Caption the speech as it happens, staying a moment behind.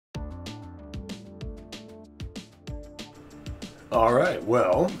Alright,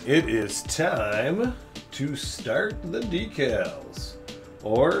 well, it is time to start the decals.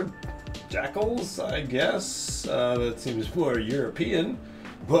 Or Decals, I guess. That seems more European,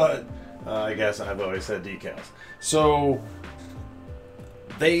 but I guess I've always said decals. So,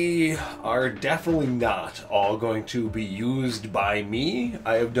 they are definitely not all going to be used by me.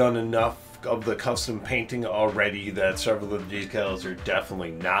 I have done enough of the custom painting already that several of the decals are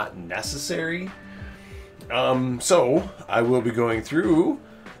definitely not necessary. So I will be going through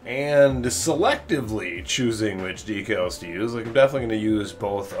and selectively choosing which decals to use. Like, I'm definitely going to use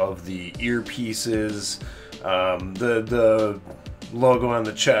both of the earpieces, the logo on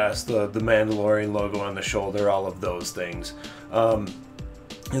the chest, the Mandalorian logo on the shoulder, all of those things.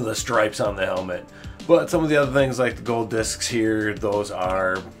 The stripes on the helmet. But some of the other things like the gold discs here, those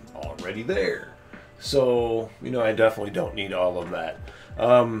are already there. So, you know, I definitely don't need all of that.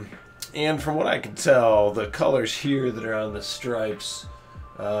 And from what I can tell, the colors here that are on the stripes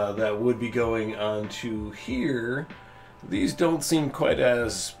that would be going onto here, these don't seem quite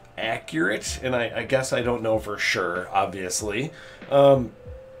as accurate, and I guess I don't know for sure, obviously.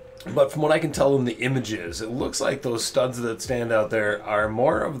 But from what I can tell in the images, it looks like those studs that stand out there are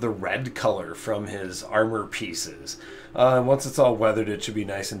more of the red color from his armor pieces. Once it's all weathered, it should be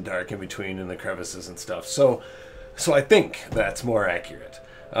nice and dark in between in the crevices and stuff. So I think that's more accurate.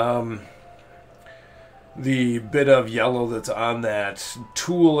 The bit of yellow that's on that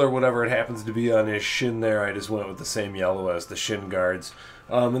tool or whatever it happens to be on his shin there, I just went with the same yellow as the shin guards.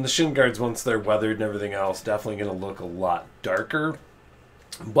 And the shin guards, once they're weathered and everything else, definitely going to look a lot darker.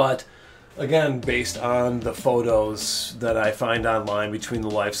 But again, based on the photos that I find online between the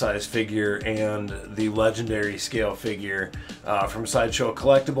life-size figure and the legendary scale figure from Sideshow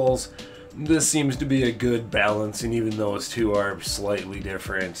Collectibles, this seems to be a good balance, and even those two are slightly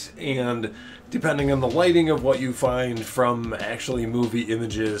different. And depending on the lighting of what you find from actually movie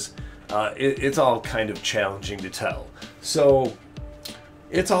images, it's all kind of challenging to tell. So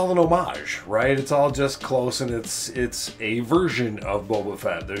it's all an homage, right? It's all just close, and it's a version of Boba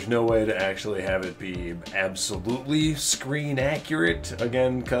Fett. There's no way to actually have it be absolutely screen accurate,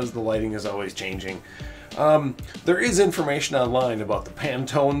 again, because the lighting is always changing. There is information online about the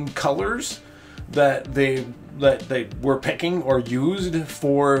Pantone colors that they were picking or used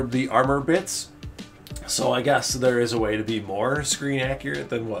for the armor bits. So I guess there is a way to be more screen accurate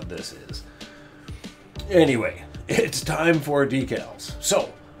than what this is. Anyway, it's time for decals.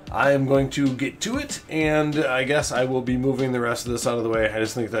 So I am going to get to it, and I guess I will be moving the rest of this out of the way. I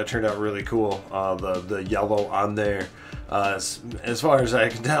just think that turned out really cool. The yellow on there. As far as I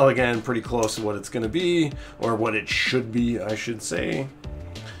can tell, again, pretty close to what it's going to be, or what it should be, I should say.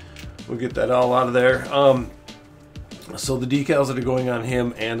 We'll get that all out of there. So the decals that are going on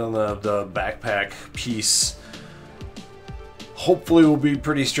him and on the backpack piece hopefully will be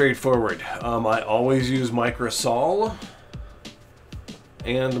pretty straightforward. I always use Microsol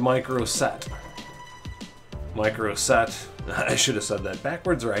and Microset. Microset, I should have said that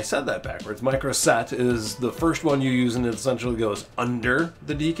backwards, or I said that backwards. Microset is the first one you use, and it essentially goes under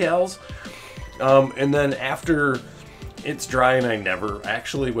the decals. And then after it's dry, and I never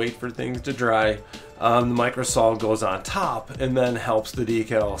actually wait for things to dry, the Microsol goes on top and then helps the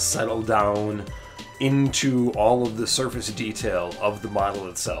decal settle down into all of the surface detail of the model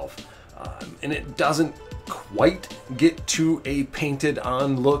itself. And it doesn't quite get to a painted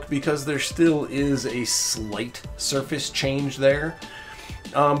on look because there still is a slight surface change there,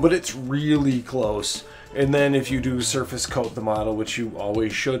 but it's really close. And then if you do surface coat the model, which you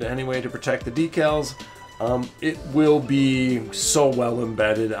always should anyway to protect the decals, it will be so well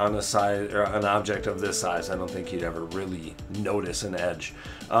embedded on a size or an object of this size, I don't think you'd ever really notice an edge.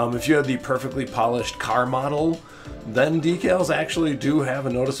 If you have the perfectly polished car model, then decals actually do have a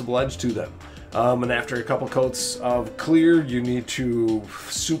noticeable edge to them. And after a couple coats of clear, you need to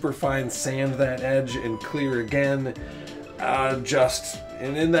super fine sand that edge and clear again.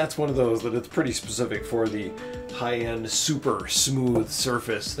 And that's one of those that it's pretty specific for the high-end, super smooth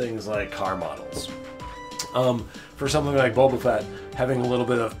surface things like car models. For something like Boba Fett, having a little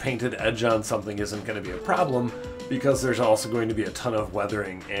bit of painted edge on something isn't going to be a problem because there's also going to be a ton of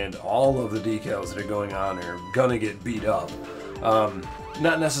weathering, and all of the decals that are going on are going to get beat up.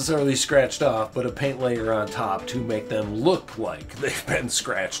 Not necessarily scratched off, but a paint layer on top to make them look like they've been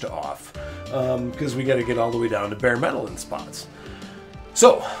scratched off, because we got to get all the way down to bare metal in spots.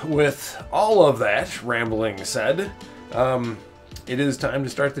 So, with all of that rambling said, it is time to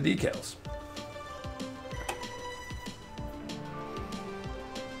start the decals.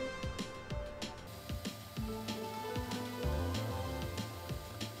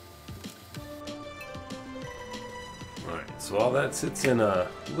 Alright, so while that sits in a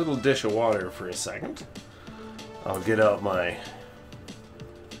little dish of water for a second, I'll get out my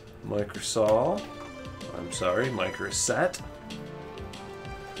microset.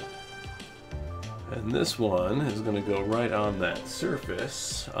 And this one is going to go right on that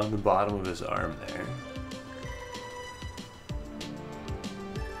surface on the bottom of his arm there.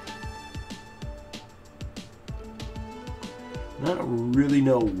 I don't really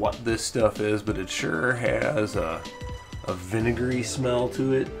know what this stuff is, but it sure has a vinegary smell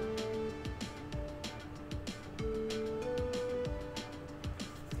to it.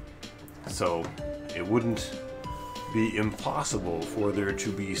 So it wouldn't be impossible for there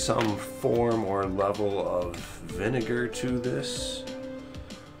to be some form or level of vinegar to this.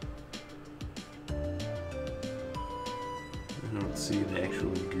 I don't see an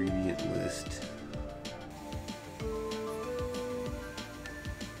actual ingredient list.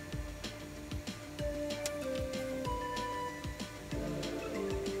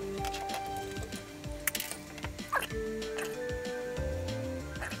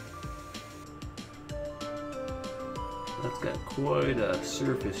 That's got quite a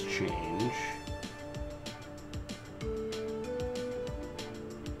surface change.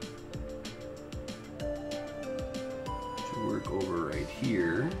 To work over right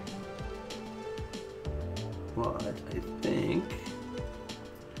here. But I think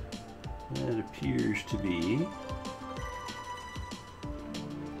that appears to be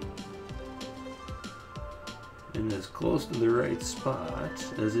in as close to the right spot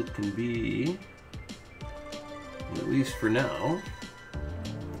as it can be. At least for now.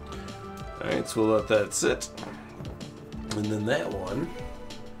 Alright, so we'll let that sit. And then that one,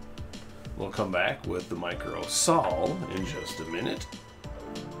 we'll come back with the micro sol in just a minute.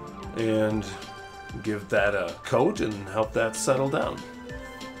 And give that a coat and help that settle down.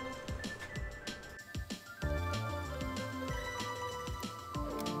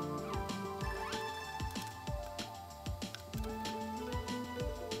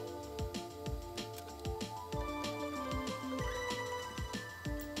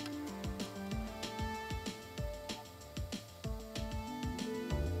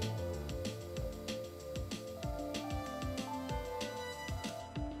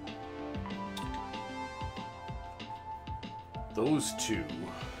 Those two,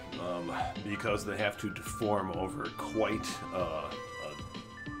 because they have to deform over quite a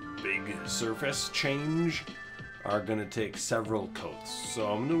big surface change, are going to take several coats. So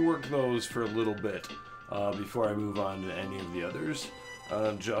I'm going to work those for a little bit before I move on to any of the others,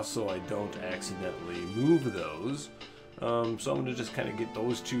 just so I don't accidentally move those. So I'm going to just kind of get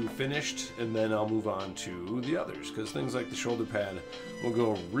those two finished, and then I'll move on to the others, because things like the shoulder pad will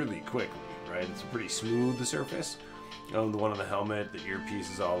go really quickly, right? It's a pretty smooth surface. The one on the helmet, the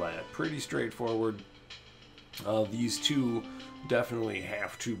earpiece, is all that pretty straightforward. These two definitely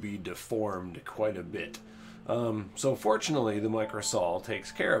have to be deformed quite a bit. So fortunately, the microsol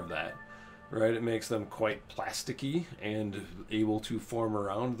takes care of that, right? It makes them quite plasticky and able to form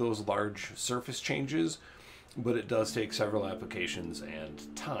around those large surface changes, but it does take several applications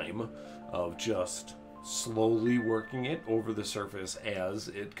and time of just slowly working it over the surface as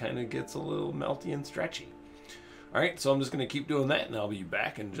it kind of gets a little melty and stretchy. Alright, so I'm just going to keep doing that, and I'll be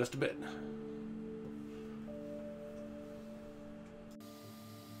back in just a bit.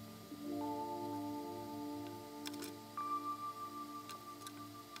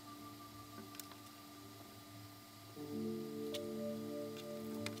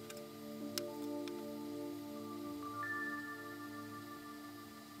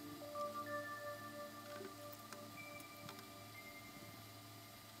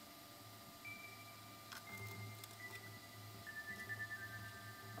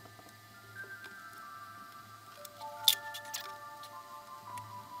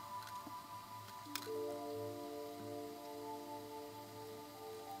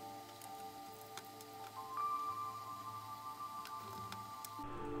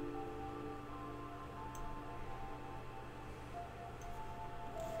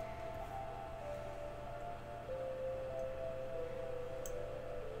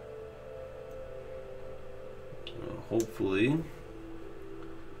 Hopefully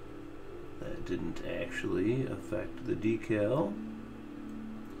that didn't actually affect the decal.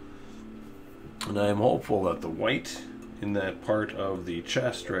 And I'm hopeful that the white in that part of the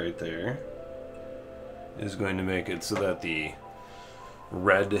chest right there is going to make it so that the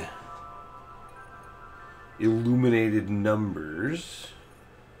red illuminated numbers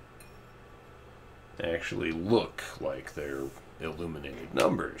actually look like they're illuminated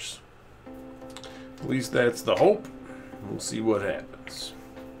numbers. At least that's the hope. We'll see what happens.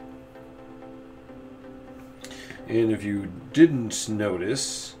 And if you didn't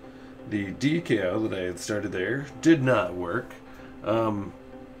notice, the decal that I had started there did not work. The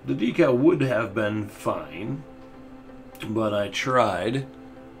decal would have been fine, but I tried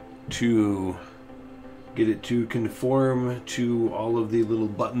to get it to conform to all of the little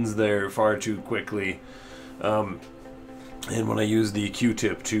buttons there far too quickly. And when I used the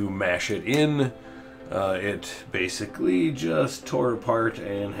Q-tip to mash it in, it basically just tore apart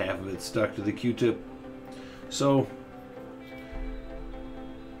and half of it stuck to the Q-tip. So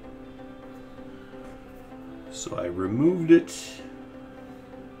I removed it.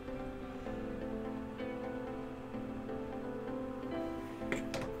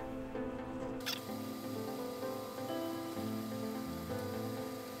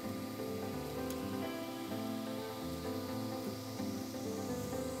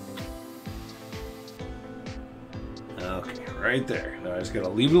 Okay, right there. Now I just gotta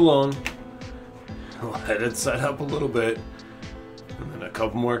leave it alone. Let it set up a little bit. And then a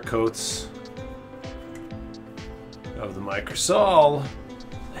couple more coats of the microsol,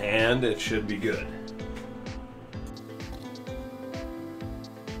 and it should be good.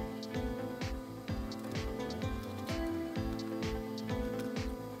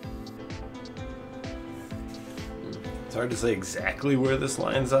 It's hard to say exactly where this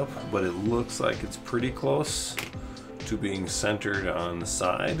lines up, but it looks like it's pretty close to being centered on the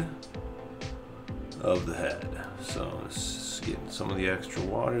side of the head. So let's get some of the extra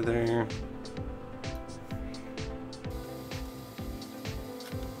water there.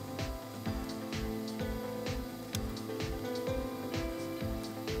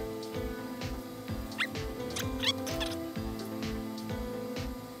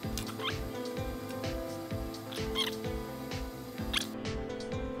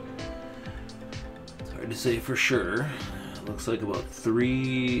 To say for sure, it looks like about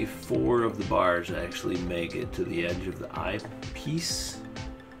 3-4 of the bars actually make it to the edge of the eyepiece.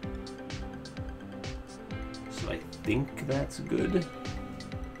 So I think that's good.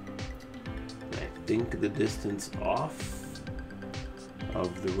 I think the distance off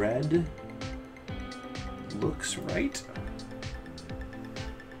of the red looks right.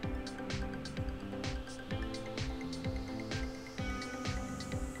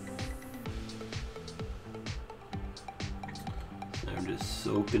 I'm just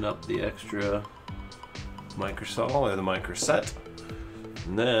soaking up the extra microsol or the microset,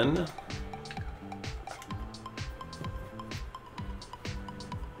 and then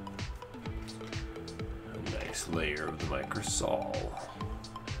a nice layer of the microsol.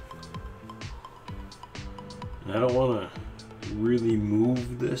 And I don't want to really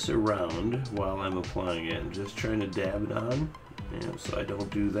move this around while I'm applying it. I'm just trying to dab it on, and so I don't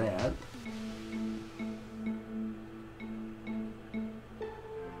do that.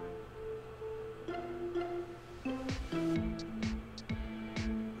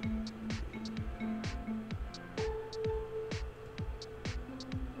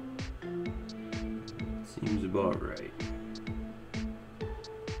 Seems about right.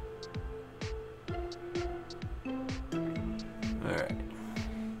 All right.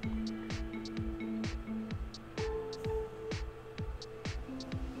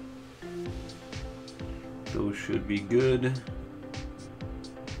 Those should be good.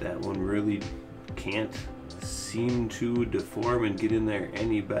 That one really can't seem to deform and get in there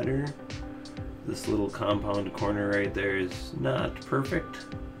any better. This little compound corner right there is not perfect,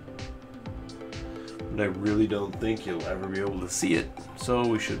 but I really don't think you'll ever be able to see it, so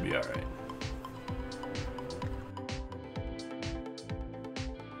we should be all right.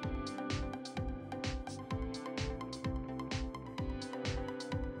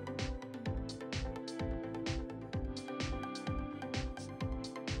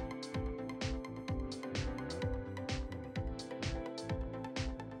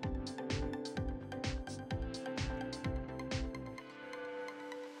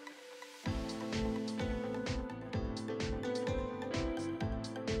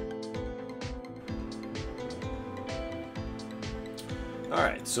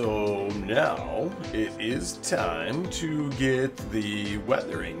 Alright, so now it is time to get the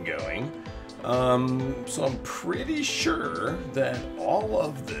weathering going. So I'm pretty sure that all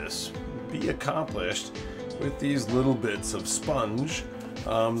of this will be accomplished with these little bits of sponge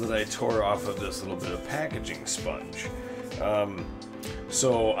that I tore off of this little bit of packaging sponge.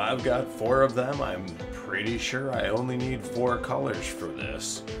 So I've got 4 of them. I'm pretty sure I only need 4 colors for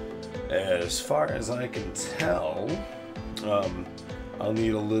this. As far as I can tell, I'll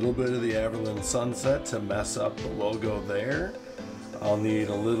need a little bit of the Everland Sunset to mess up the logo there. I'll need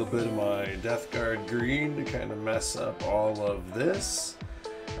a little bit of my Death Guard Green to kind of mess up all of this.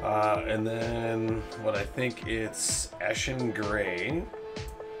 And then what I think it's Ashen Gray.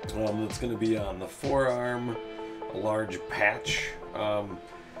 That's going to be on the forearm, a large patch.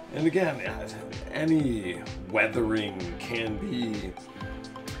 And again, any weathering can be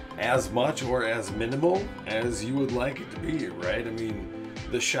as much or as minimal as you would like it to be, right? I mean,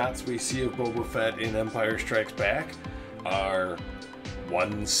 the shots we see of Boba Fett in Empire Strikes Back are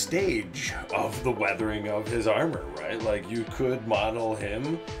one stage of the weathering of his armor, right? Like, you could model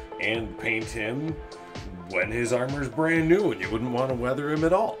him and paint him when his armor's brand new and you wouldn't want to weather him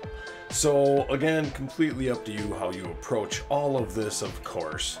at all. So again, completely up to you how you approach all of this, of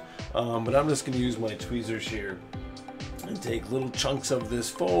course. But I'm just going to use my tweezers here and take little chunks of this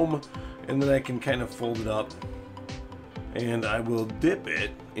foam, and then I can kind of fold it up and I will dip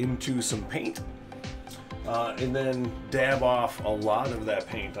it into some paint. And then dab off a lot of that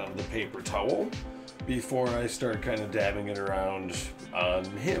paint on the paper towel before I start kind of dabbing it around on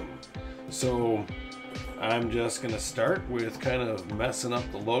him. So I'm just going to start with kind of messing up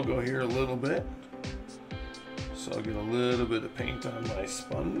the logo here a little bit. So I'll get a little bit of paint on my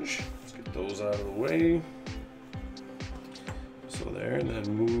sponge. Let's get those out of the way. So there, and then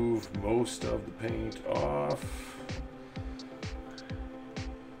move most of the paint off.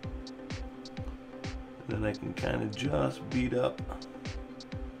 Then I can kind of just beat up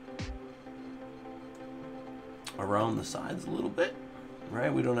around the sides a little bit,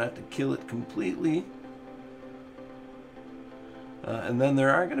 right? We don't have to kill it completely. And then there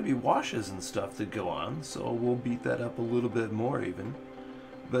are going to be washes and stuff that go on, so we'll beat that up a little bit more even.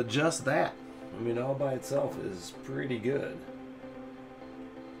 But just that, I mean, all by itself is pretty good.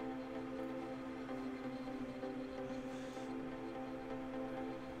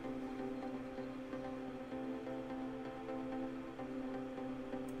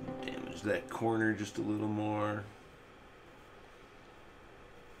 Damage that corner just a little more.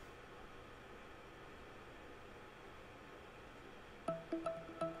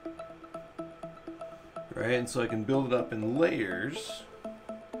 Right, and so I can build it up in layers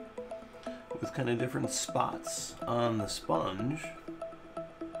with kind of different spots on the sponge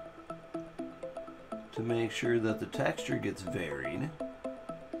to make sure that the texture gets varied.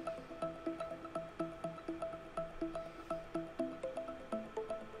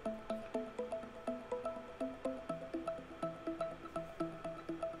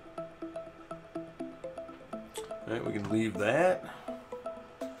 Right, we can leave that.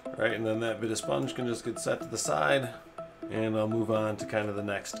 Right, and then that bit of sponge can just get set to the side, and I'll move on to kind of the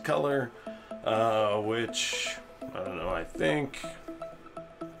next color, which, I don't know, I think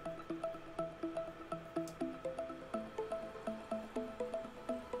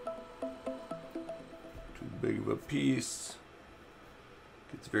too big of a piece,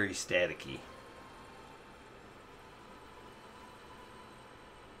 gets very staticky.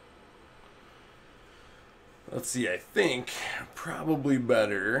 Let's see, I think probably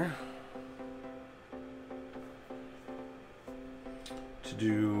better to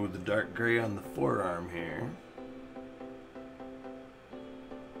do the dark gray on the forearm here.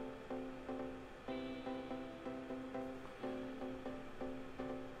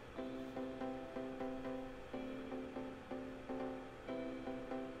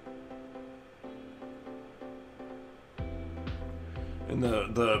 And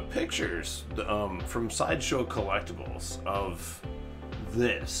the pictures from Sideshow Collectibles of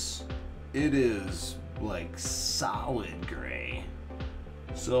this, it is like solid gray.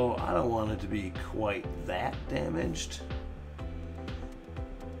 So I don't want it to be quite that damaged.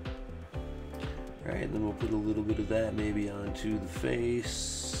 Right, and then we'll put a little bit of that maybe onto the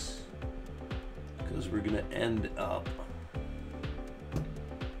face, because we're gonna end up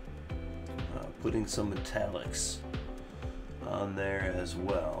putting some metallics on there as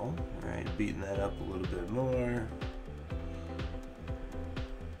well. Right, beating that up a little bit more.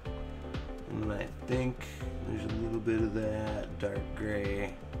 And then I think there's a little bit of that dark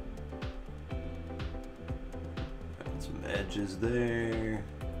gray. Got some edges there.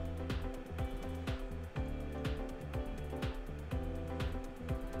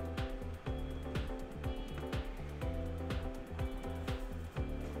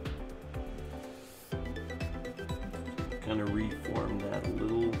 Kind of reform that a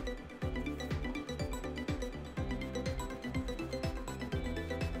little.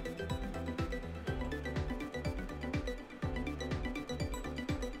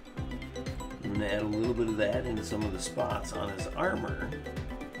 I'm going to add a little bit of that into some of the spots on his armor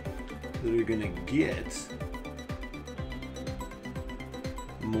that are going to get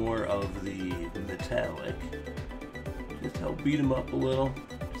more of the metallic. Just help beat him up a little.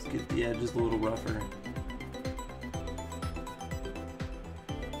 Just get the edges a little rougher.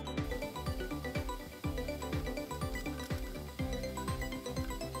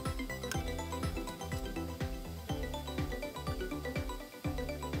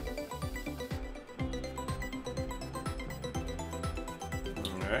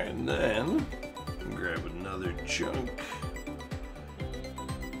 Alright, and then grab another chunk.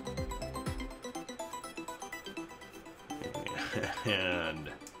 And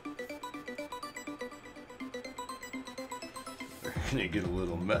we're gonna get a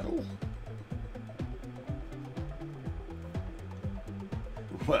little metal.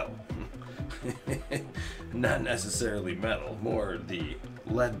 Well, not necessarily metal, more the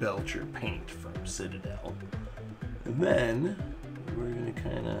lead belcher paint from Citadel. And then we're gonna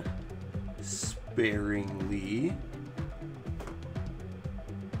kind of sparingly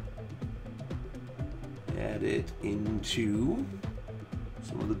add it into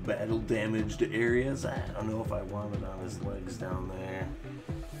some of the battle damaged areas. I don't know if I want it on his legs down there.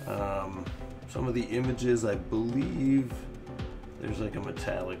 Some of the images, I believe there's like a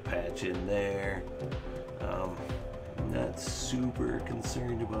metallic patch in there. I'm not super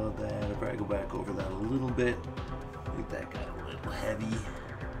concerned about that. I'll probably go back over that a little bit. I think that got a little heavy.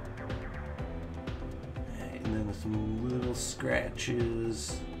 And then some little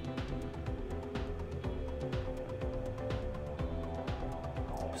scratches.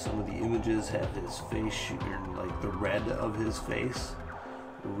 Some of the images have his face shooting, like the red of his face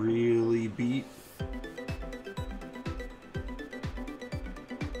really beat.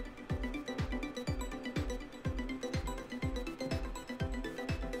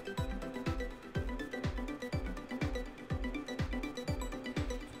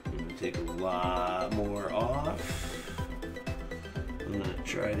 I'm gonna take a lot more off. I'm gonna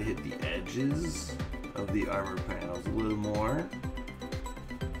try to hit the edges of the armor panels a little more.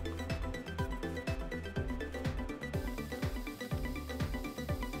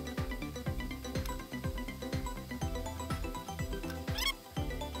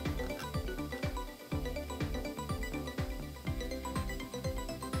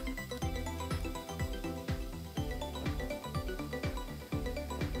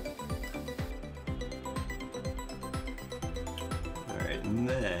 And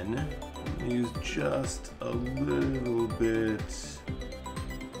then use just a little bit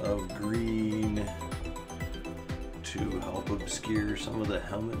of green to help obscure some of the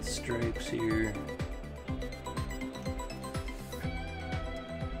helmet stripes here.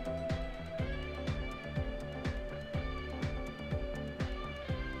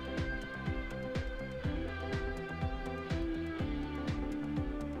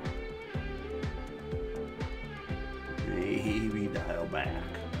 Maybe dial back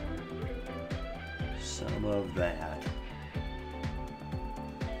some of that.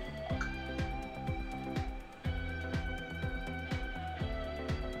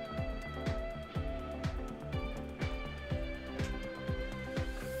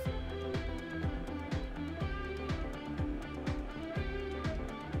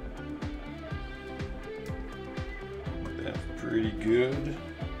 That's pretty good.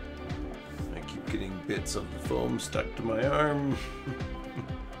 Getting bits of the foam stuck to my arm.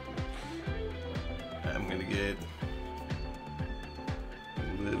 I'm gonna get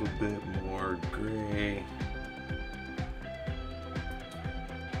a little bit more gray.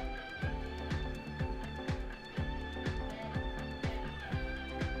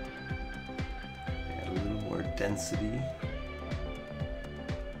 Add a little more density.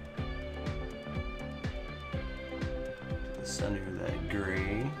 To the center of that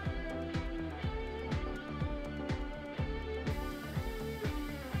gray.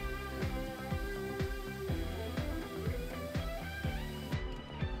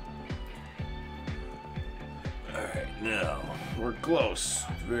 Now, we're close,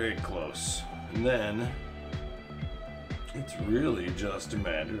 very close. And then, it's really just a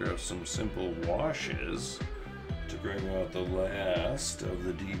matter of some simple washes to bring out the last of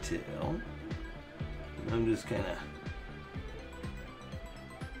the detail. And I'm just kind of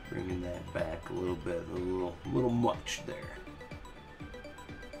bringing that back a little bit, a little much there.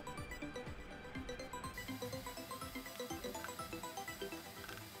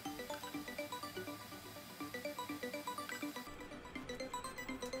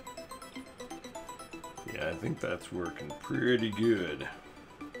 Yeah, I think that's working pretty good.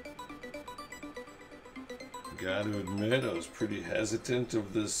 Gotta admit, I was pretty hesitant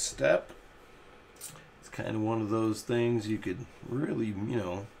of this step. It's kind of one of those things you could really, you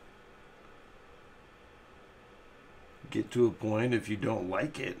know, get to a point if you don't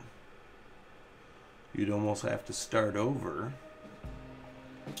like it. You'd almost have to start over.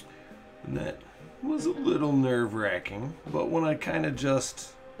 And that was a little nerve-wracking, but when I kind of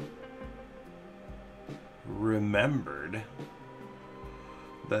just remembered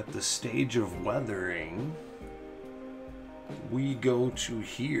that the stage of weathering we go to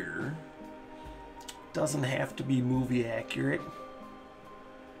here doesn't have to be movie accurate.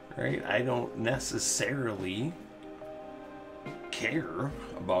 right? I don't necessarily care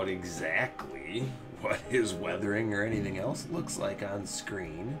about exactly what his weathering or anything else looks like on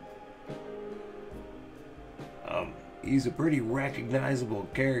screen. He's a pretty recognizable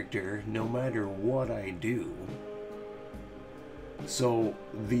character no matter what I do. So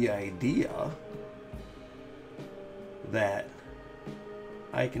the idea that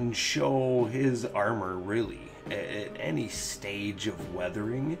I can show his armor really at any stage of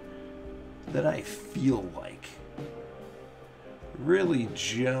weathering that I feel like really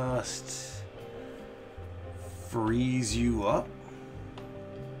just frees you up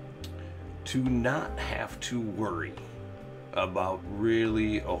to not have to worry about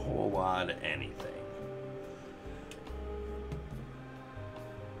really a whole lot of anything.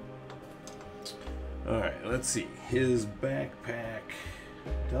 Alright, let's see. His backpack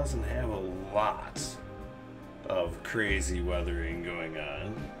doesn't have a lot of crazy weathering going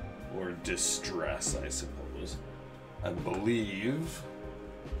on, or distress, I suppose. I believe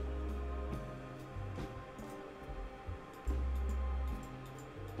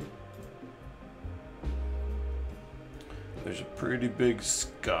there's a pretty big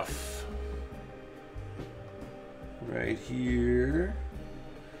scuff right here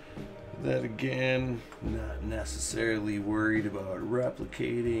that, again, not necessarily worried about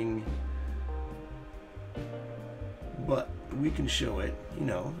replicating, but we can show it, you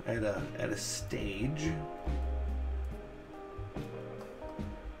know, at a stage.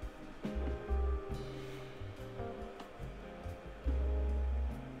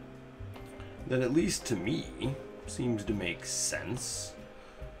 That, at least to me, seems to make sense,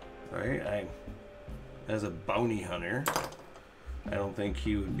 right? As a bounty hunter, I don't think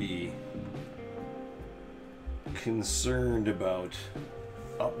he would be concerned about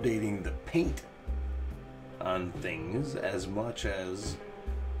updating the paint on things as much as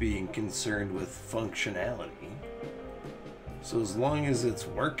being concerned with functionality. So as long as it's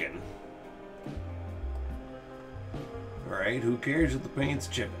working, right? Who cares if the paint's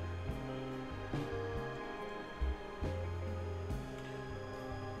chipping?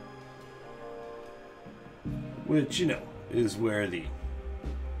 Which, you know, is where the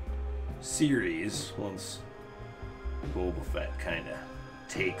series, once Boba Fett kind of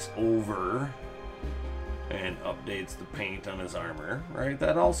takes over and updates the paint on his armor, right?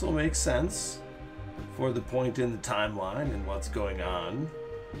 That also makes sense for the point in the timeline and what's going on.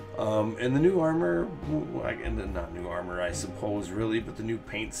 And the new armor, and not new armor, I suppose, really, but the new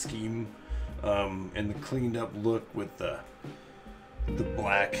paint scheme and the cleaned up look with the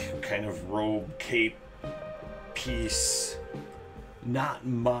black kind of robe cape piece. Not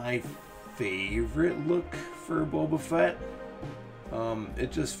my favorite look for Boba Fett.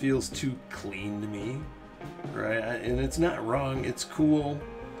 It just feels too clean to me, right? And it's not wrong, it's cool,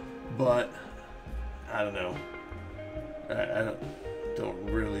 but I don't know. I don't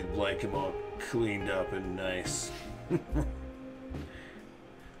really like him all cleaned up and nice.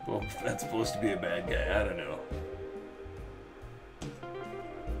 Boba Fett's supposed to be a bad guy, I don't know.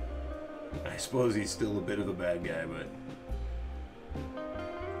 I suppose he's still a bit of a bad guy, but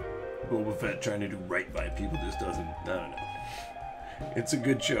Boba Fett trying to do right by people just doesn't, I don't know. It's a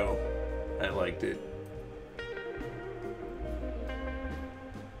good show. I liked it.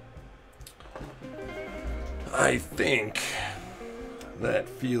 I think that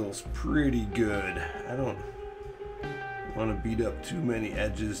feels pretty good. I don't want to beat up too many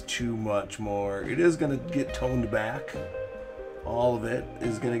edges too much more. It is going to get toned back. All of it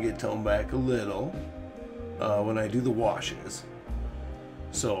is going to get toned back a little when I do the washes.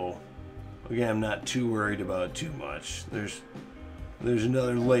 So, again, I'm not too worried about too much. There's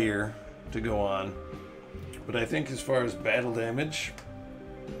another layer to go on. But I think as far as battle damage,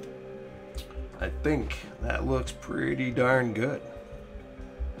 I think that looks pretty darn good.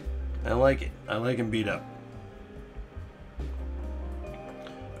 I like it. I like him beat up.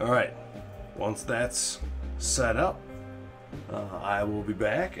 Alright, once that's set up, I will be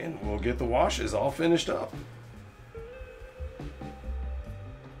back and we'll get the washes all finished up.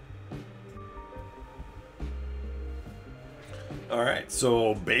 Alright,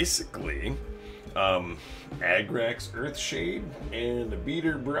 so basically, Agrax Earthshade and a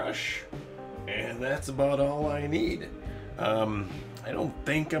beater brush, and that's about all I need. I don't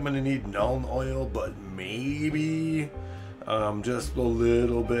think I'm going to need Nuln Oil, but maybe just a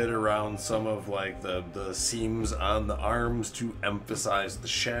little bit around some of like the seams on the arms to emphasize the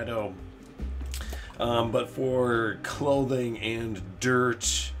shadow. But for clothing and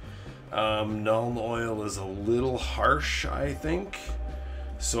dirt, Nuln Oil is a little harsh, I think.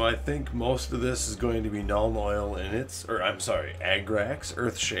 So I think most of this is going to be Null Oil in its, or I'm sorry, Agrax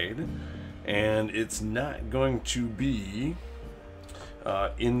Earthshade, and it's not going to be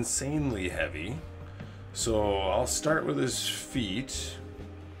insanely heavy. So I'll start with his feet,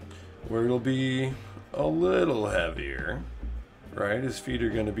 where it'll be a little heavier, right? His feet are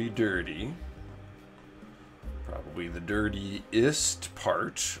going to be dirty. Probably the dirtiest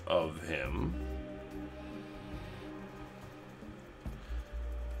part of him.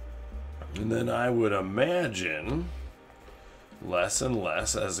 And then I would imagine less and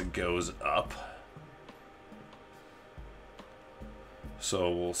less as it goes up. So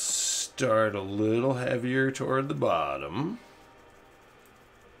we'll start a little heavier toward the bottom.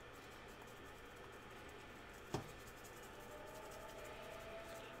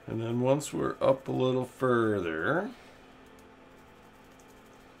 And then once we're up a little further,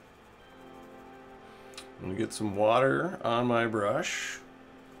 I'm going to get some water on my brush.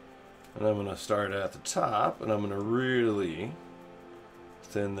 And I'm going to start at the top, and I'm going to really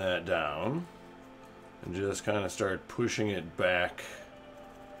thin that down and just kind of start pushing it back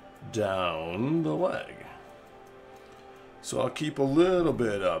down the leg. So I'll keep a little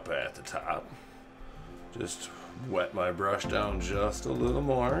bit up at the top. Just wet my brush down just a little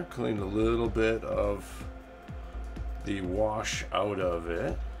more, clean a little bit of the wash out of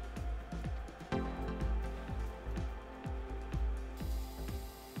it.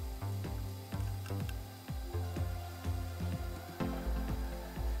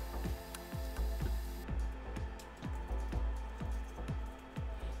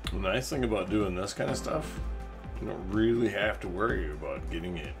 The nice thing about doing this kind of stuff, you don't really have to worry about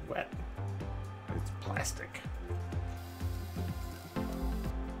getting it wet. It's plastic.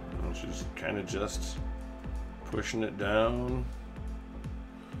 It's just kind of just pushing it down.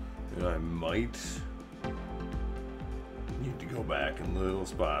 And I might need to go back in little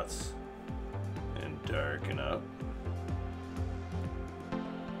spots and darken up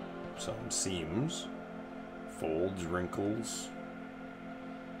some seams, folds, wrinkles.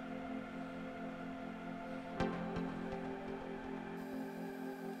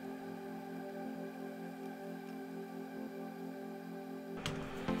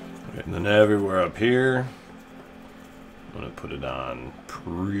 And then everywhere up here, I'm going to put it on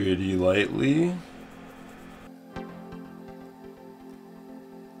pretty lightly.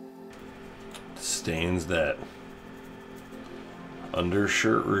 Stains that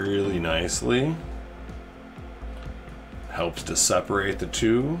undershirt really nicely. Helps to separate the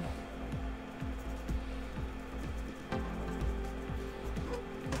two.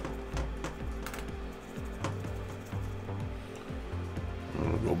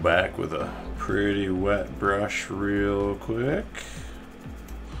 Go back with a pretty wet brush real quick.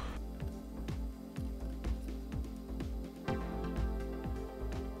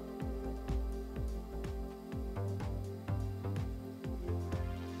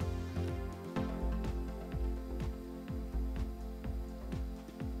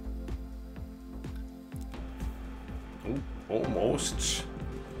 Ooh, almost.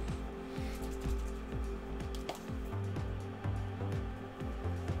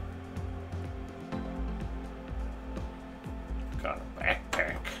 Got a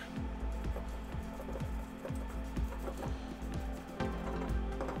backpack.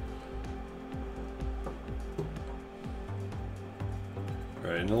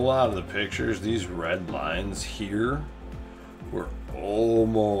 Right, in a lot of the pictures, these red lines here were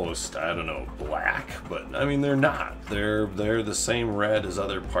almost, I don't know, black, but I mean they're not. They're the same red as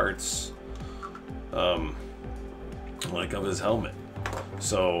other parts, like of his helmet.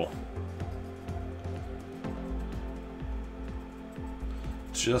 So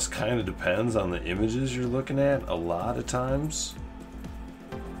just kind of depends on the images you're looking at. A lot of times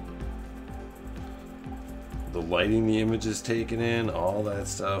the lighting the image is taken in, all that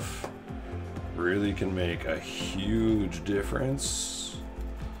stuff really can make a huge difference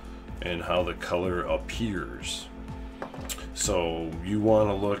in how the color appears. So you want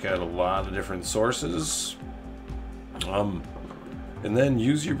to look at a lot of different sources, and then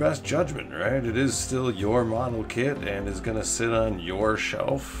use your best judgment, right? It is still your model kit and is going to sit on your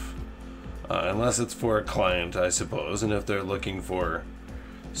shelf, unless it's for a client, I suppose. And if they're looking for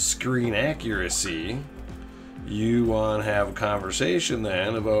screen accuracy, you want to have a conversation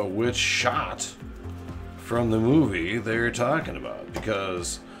then about which shot from the movie they're talking about,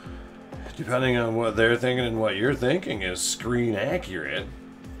 because depending on what they're thinking and what you're thinking is screen accurate,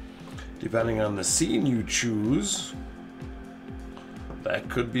 depending on the scene you choose, that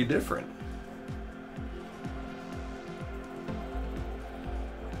could be different.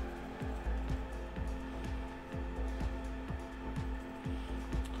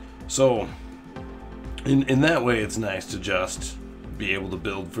 So in that way, it's nice to just be able to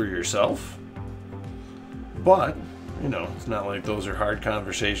build for yourself. But, you know, it's not like those are hard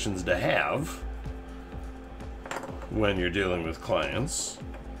conversations to have when you're dealing with clients.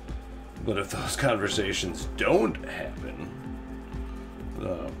 But if those conversations don't happen,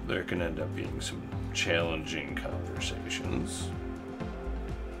 there can end up being some challenging conversations.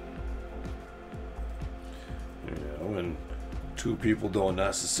 You know, when two people don't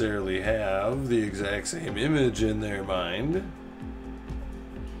necessarily have the exact same image in their mind.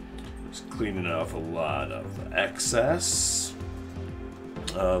 Just cleaning off a lot of the excess.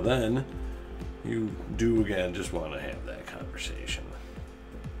 Then you do again just want to have that conversation.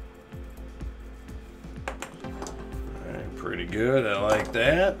 Alright, pretty good. I like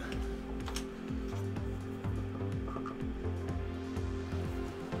that.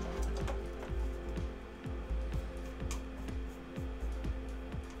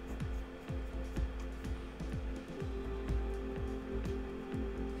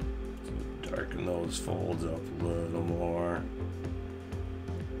 Darken those folds up a little more.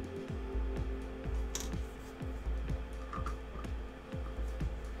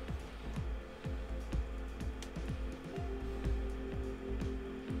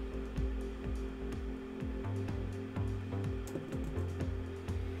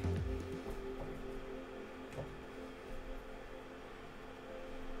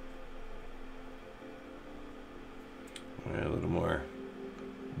 A little more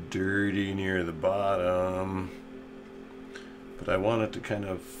dirty near the bottom, but I want it to kind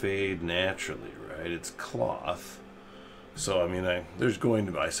of fade naturally, right? It's cloth, so I mean, there's going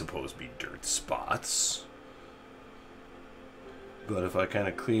to, I suppose, be dirt spots, but if I kind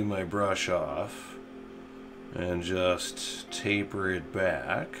of clean my brush off and just taper it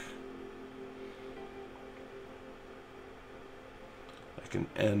back, I can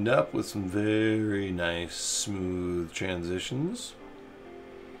end up with some very nice smooth transitions.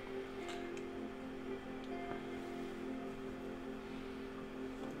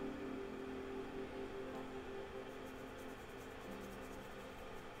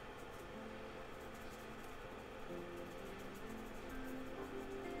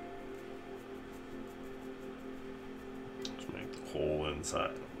 Let's make the whole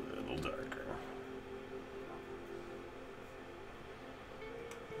inside a little darker.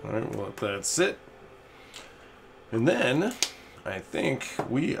 Alright, we'll let that sit. And then I think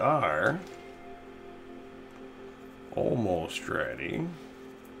we are almost ready.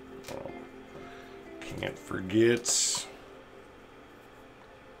 Oh, can't forget.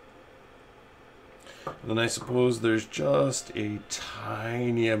 And then I suppose there's just a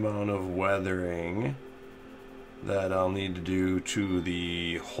tiny amount of weathering that I'll need to do to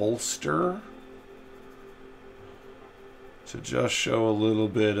the holster to just show a little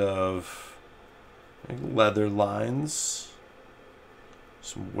bit of leather lines,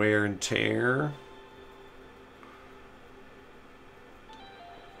 some wear and tear.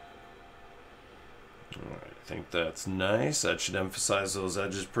 Alright, I think that's nice. That should emphasize those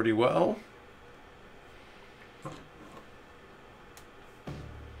edges pretty well.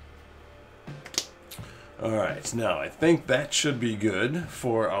 Alright, now I think that should be good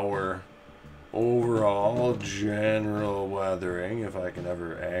for our overall general weathering, if I can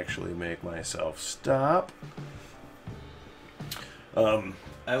ever actually make myself stop.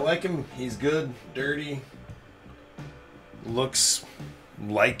 I like him. He's good, dirty. Looks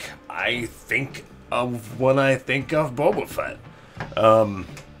like I think of when I think of Boba Fett. I'm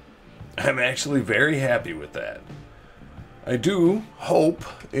actually very happy with that. I do hope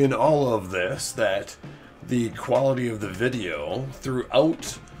in all of this that the quality of the video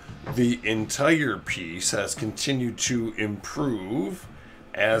throughout the entire piece has continued to improve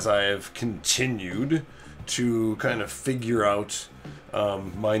as I have continued to kind of figure out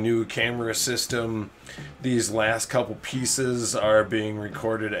my new camera system. These last couple pieces are being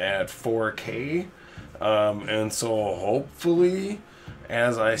recorded at 4K, and so hopefully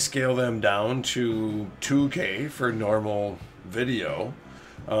as I scale them down to 2K for normal video,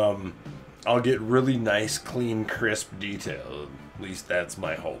 I'll get really nice, clean, crisp detail. At least that's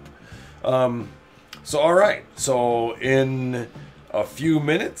my hope. So alright, so in a few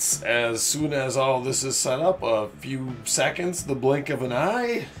minutes, as soon as all this is set up, a few seconds, the blink of an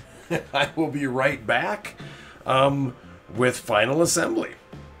eye, I will be right back with final assembly.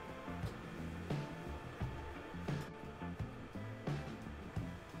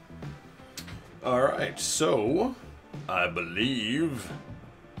 Alright, so I believe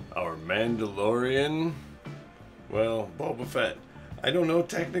our Mandalorian, well, Boba Fett, I don't know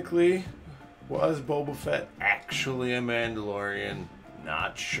technically, was Boba Fett actually a Mandalorian?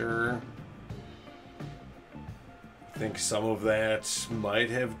 not sure. I think some of that might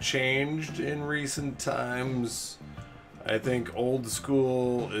have changed in recent times. I think old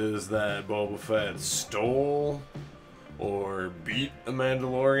school is that Boba Fett stole or beat a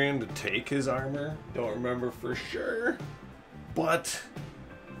Mandalorian to take his armor. Don't remember for sure. But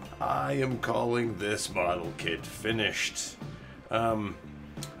I am calling this model kit finished.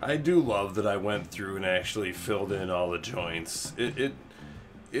 I do love that I went through and actually filled in all the joints.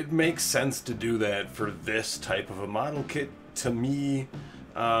 It makes sense to do that for this type of a model kit. To me,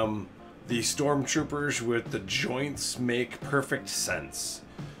 the stormtroopers with the joints make perfect sense,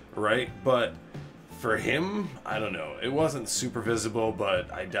 right? But for him, I don't know. It wasn't super visible,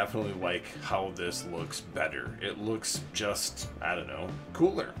 but I definitely like how this looks better. It looks just, I don't know,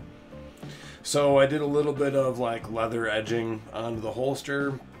 cooler. So I did a little bit of like leather edging onto the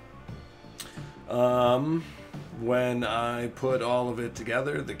holster. When I put all of it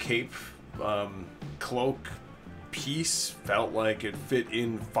together, the cape cloak piece felt like it fit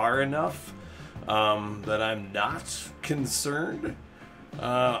in far enough that I'm not concerned.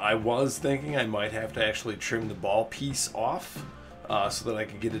 I was thinking I might have to actually trim the ball piece off so that I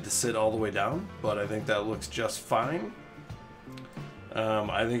could get it to sit all the way down, but I think that looks just fine.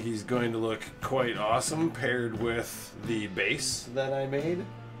 I think he's going to look quite awesome paired with the base that I made.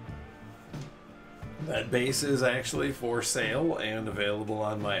 That base is actually for sale and available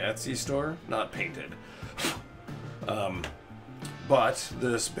on my Etsy store, not painted. But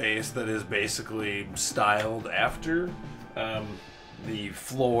this base that is basically styled after the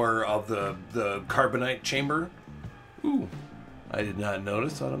floor of the carbonite chamber. Ooh, I did not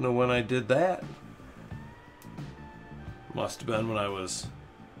notice. I don't know when I did that. Must have been when I was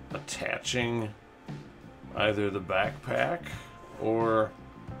attaching either the backpack or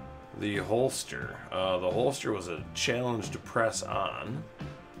the holster. The holster was a challenge to press on,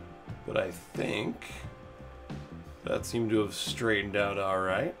 but I think that seemed to have straightened out all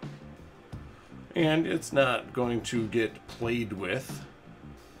right. And it's not going to get played with,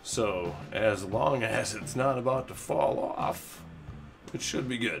 so as long as it's not about to fall off, it should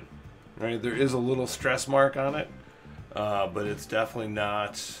be good. Right? There is a little stress mark on it, but it's definitely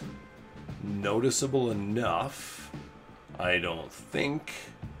not noticeable enough, I don't think,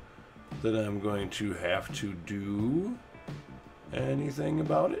 that I'm going to have to do anything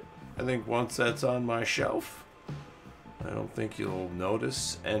about it. I think once that's on my shelf, I don't think you'll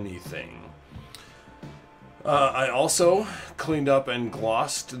notice anything. I also cleaned up and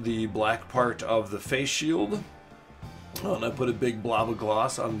glossed the black part of the face shield. And I put a big blob of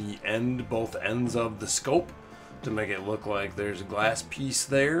gloss on the end, both ends of the scope, to make it look like there's a glass piece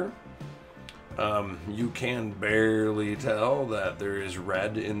there. You can barely tell that there is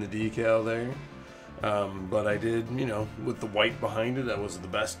red in the decal there. But I did, you know, with the white behind it, that was the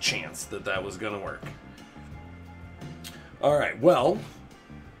best chance that that was going to work. Alright, well,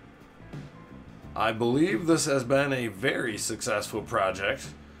 I believe this has been a very successful project.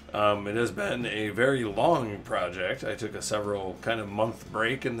 It has been a very long project. I took a several kind of month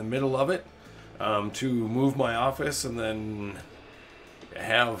break in the middle of it to move my office and then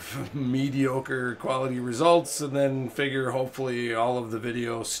have mediocre quality results and then figure hopefully all of the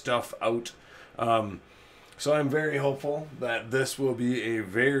video stuff out. So I'm very hopeful that this will be a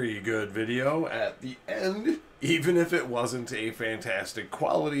very good video at the end, even if it wasn't a fantastic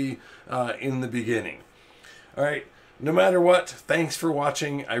quality in the beginning. Alright, no matter what, thanks for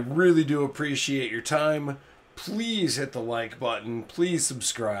watching. I really do appreciate your time. Please hit the like button. Please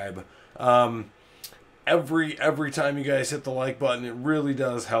subscribe. Every time you guys hit the like button, it really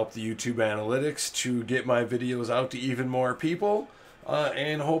does help the YouTube analytics to get my videos out to even more people.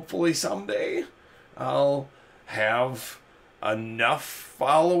 And hopefully someday I'll have enough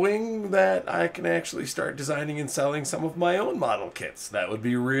following that I can actually start designing and selling some of my own model kits. That would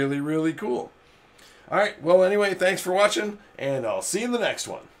be really, really cool. Alright, well anyway, thanks for watching, and I'll see you in the next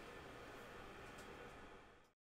one.